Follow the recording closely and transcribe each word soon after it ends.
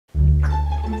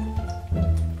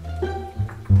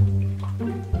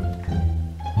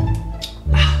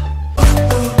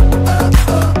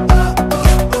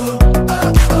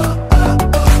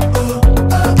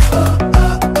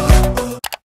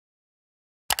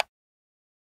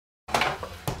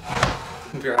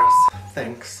Yes,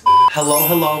 thanks.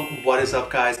 Hello, what is up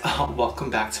guys? Welcome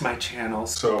back to my channel.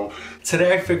 So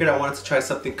today I figured I wanted to try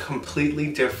something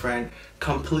completely different,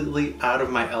 completely out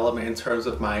of my element in terms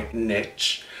of my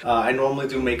niche. I normally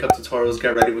do makeup tutorials,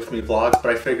 get ready with me vlogs,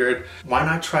 but I figured why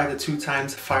not try the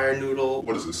 2x fire noodle.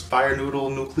 What is this? Fire noodle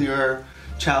nuclear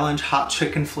challenge hot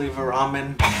chicken flavor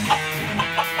ramen.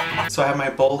 So I have my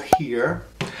bowl here,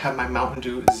 have my Mountain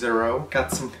Dew Zero,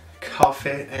 got some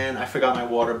coffee, and I forgot my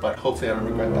water, but hopefully I don't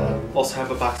regret that. Also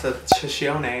have a box of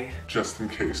Ciccione. Just in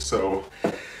case, so.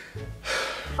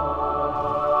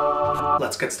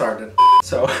 Let's get started.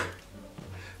 So,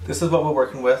 this is what we're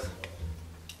working with.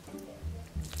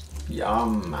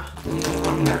 Yum.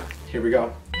 Here we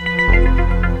go.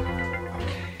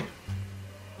 Okay.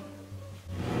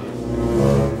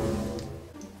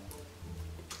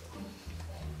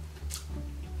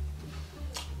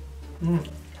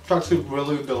 It's actually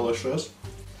really delicious.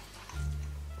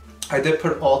 I did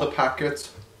put all the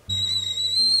packets.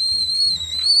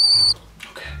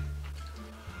 Okay.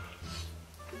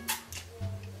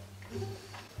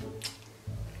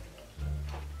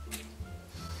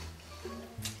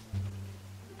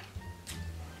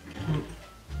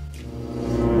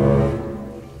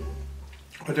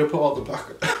 I did put all the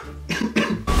packets.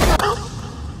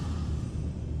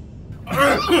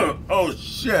 Oh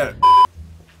shit!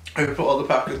 I put all the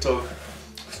packets of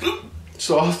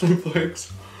sauce and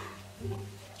flakes.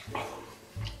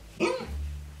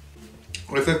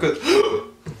 I think it's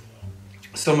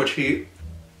so much heat,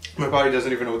 my body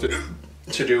doesn't even know what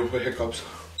to do with hiccups.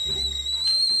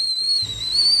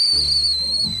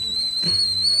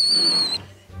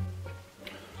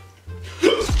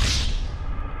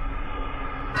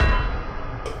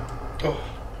 Oh,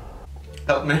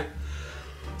 help me.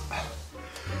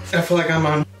 I feel like I'm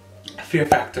on Fear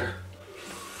Factor.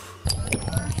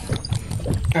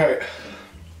 Alright.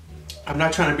 I'm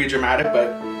not trying to be dramatic, but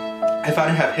if I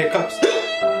didn't have hiccups,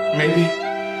 maybe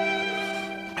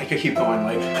I could keep going,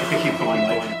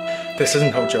 this is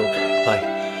no joke,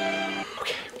 okay.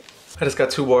 I just got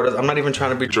 2 waters. I'm not even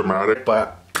trying to be dramatic,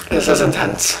 but this is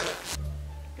intense.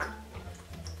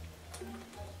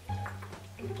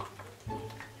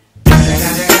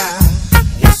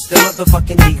 It's the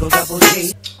motherfucking Eagle Double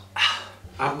G.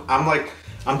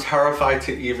 I'm terrified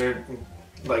to even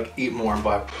eat more,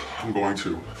 but I'm going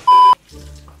to.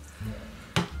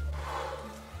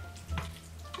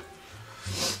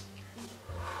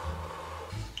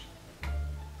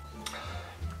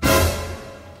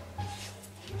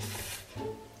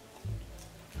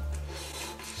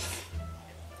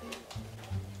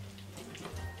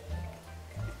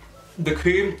 The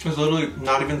key is literally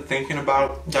not even thinking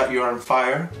about that you're on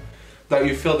fire, that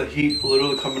you feel the heat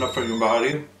literally coming up from your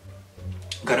body,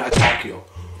 gonna attack you.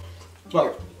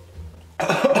 Like,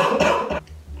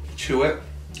 chew it.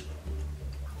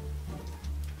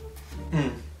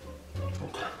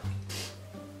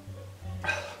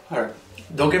 Alright,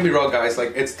 don't get me wrong guys,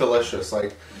 it's delicious,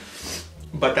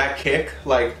 but that kick,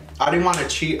 I didn't want to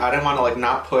cheat, I didn't want to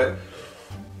not put,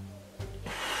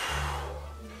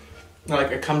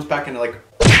 it comes back and it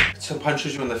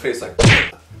punches you in the face,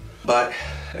 but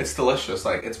it's delicious,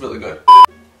 it's really good.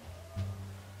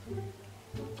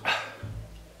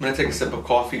 I'm gonna take a sip of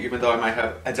coffee even though I might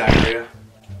have a diarrhea.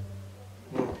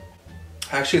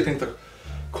 I actually think the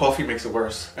coffee makes it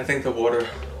worse. I think the water,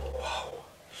 wow.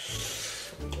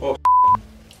 Oh,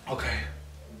 okay.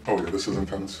 Oh yeah, this is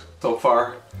intense. So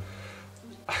far,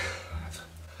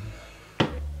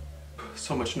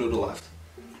 so much noodle left.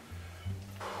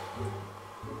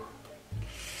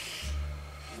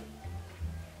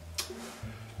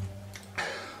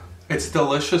 It's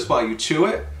delicious while you chew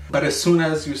it, but as soon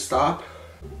as you stop,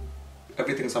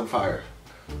 everything's on fire.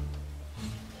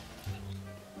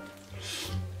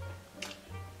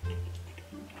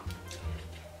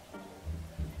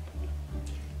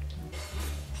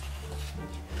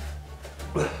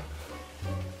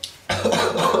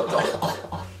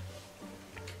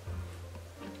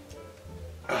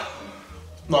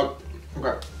 Look,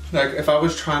 okay. If I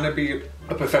was trying to be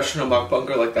a professional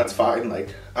mukbanger, that's fine.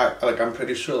 I'm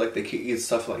pretty sure they can eat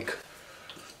stuff I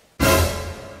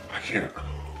can't.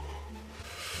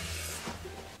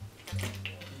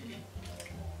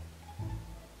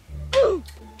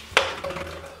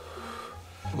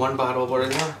 One bottle of water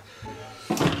now.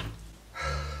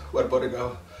 Where'd water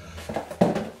go?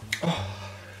 Oh,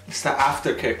 it's the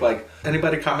after kick.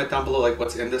 Anybody comment down below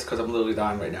what's in this, because I'm literally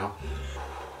dying right now.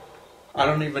 I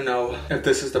don't even know if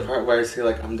this is the part where I say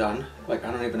I'm done. I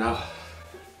don't even know.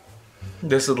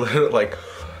 This is literally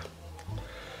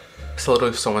It's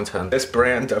literally so intense. This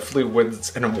brand definitely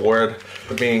wins an award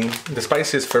for being the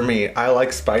spiciest for me. I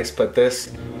like spice, but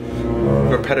this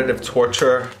repetitive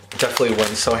torture definitely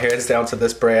wins. So hands down to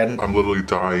this brand. I'm literally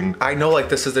dying. I know like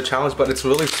this is the challenge, but it's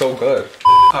really so good.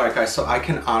 Alright guys, so I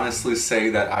can honestly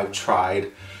say that I've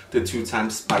tried the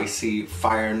 2x spicy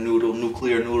fire noodle,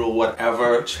 nuclear noodle,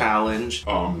 whatever challenge.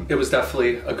 It was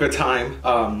definitely a good time,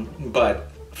 but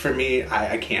for me,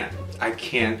 I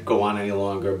can't go on any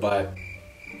longer. But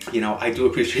you know, I do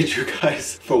appreciate you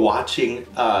guys for watching,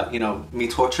 you know, me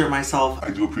torture myself.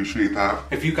 I do appreciate that.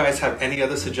 If you guys have any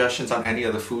other suggestions on any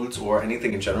other foods or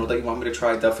anything in general that you want me to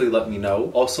try, definitely let me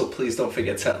know. Also, please don't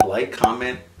forget to like,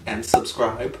 comment, and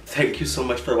subscribe. Thank you so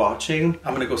much for watching.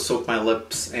 I'm gonna go soak my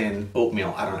lips in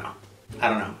oatmeal. I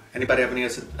don't know. Anybody have any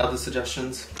other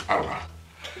suggestions? I don't know.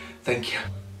 Thank you.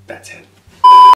 That's it.